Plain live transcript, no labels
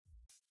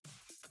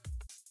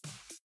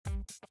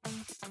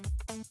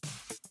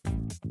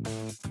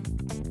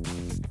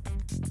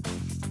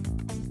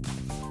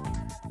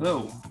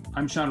Hello,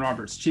 I'm Sean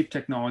Roberts, Chief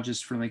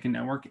Technologist for Lincoln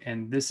Network,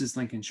 and this is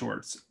Lincoln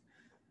Shorts.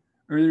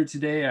 Earlier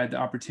today, I had the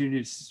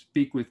opportunity to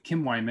speak with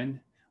Kim Wyman,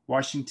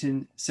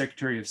 Washington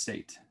Secretary of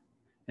State,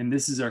 and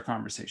this is our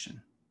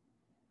conversation.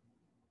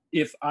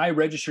 If I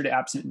registered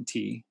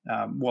absentee,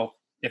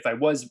 if I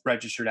was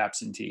registered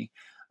absentee,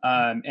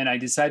 and I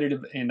decided,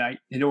 and I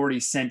had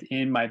already sent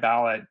in my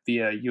ballot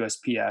via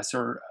USPS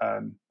or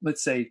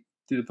let's say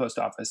through the post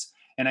office,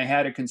 and I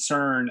had a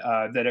concern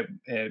that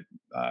it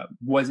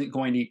wasn't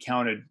going to get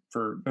counted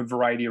for a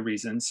variety of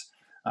reasons.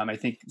 I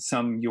think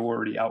some you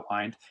already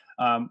outlined.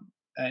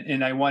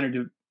 And I wanted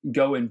to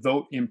go and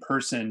vote in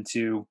person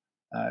to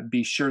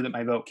be sure that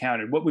my vote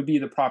counted. What would be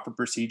the proper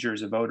procedure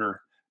as a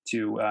voter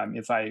to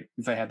if I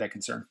had that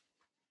concern?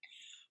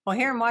 Well,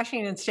 here in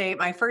Washington State,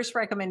 my first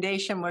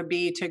recommendation would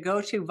be to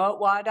go to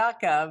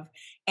votewa.gov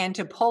and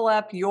to pull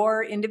up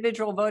your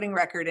individual voting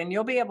record. And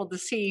you'll be able to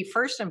see,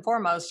 first and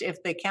foremost,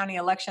 if the county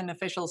election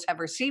officials have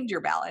received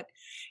your ballot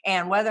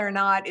and whether or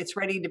not it's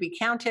ready to be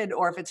counted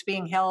or if it's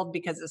being held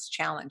because it's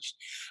challenged.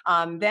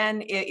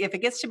 Then if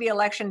it gets to be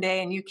election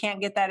day and you can't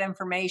get that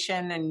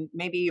information, and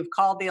maybe you've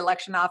called the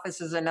election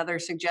offices, another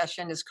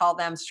suggestion is call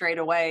them straight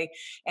away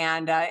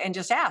and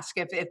just ask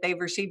if they've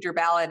received your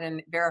ballot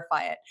and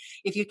verify it.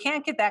 If you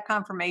can't get that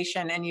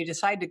confirmation and you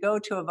decide to go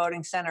to a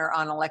voting center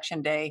on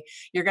election day,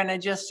 you're going to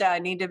just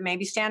need to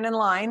maybe stand in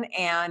line,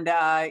 and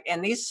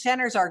these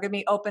centers are going to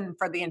be open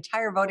for the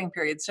entire voting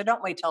period, so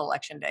don't wait till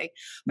election day.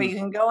 But you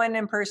can go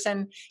in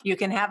person, you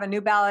can have a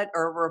new ballot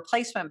or a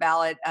replacement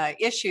ballot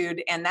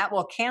issued, and that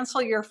will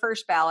cancel your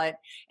first ballot,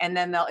 and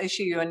then they'll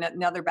issue you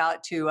another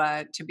ballot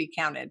to be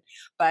counted.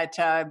 But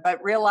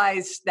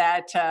realize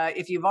that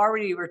if you've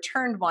already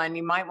returned one,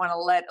 you might want to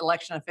let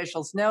election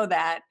officials know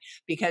that,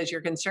 because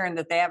you're concerned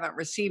that they haven't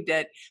received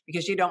it,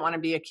 because you don't want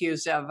to be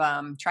accused of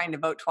trying to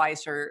vote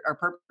twice or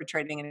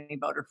perpetrating any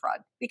voter fraud,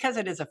 because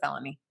it is a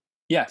felony.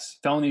 Yes,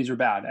 felonies are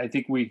bad. I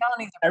think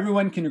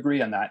everyone can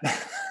agree on that.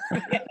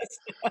 Yes.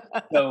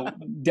 So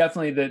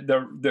definitely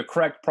the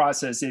correct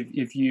process,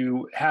 if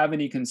you have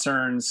any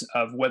concerns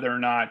of whether or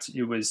not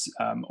it was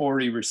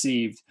already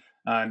received,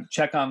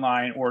 check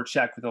online or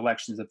check with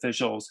elections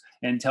officials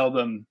and tell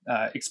them,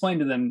 explain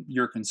to them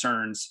your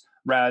concerns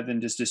rather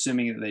than just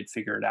assuming that they'd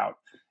figure it out.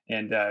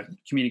 And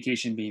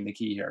communication being the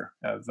key here,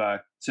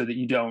 so that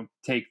you don't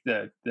take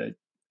the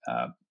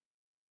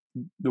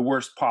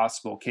worst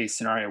possible case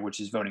scenario, which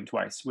is voting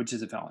twice, which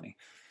is a felony.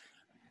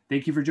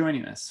 Thank you for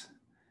joining us.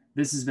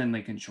 This has been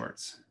Lincoln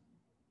Shorts.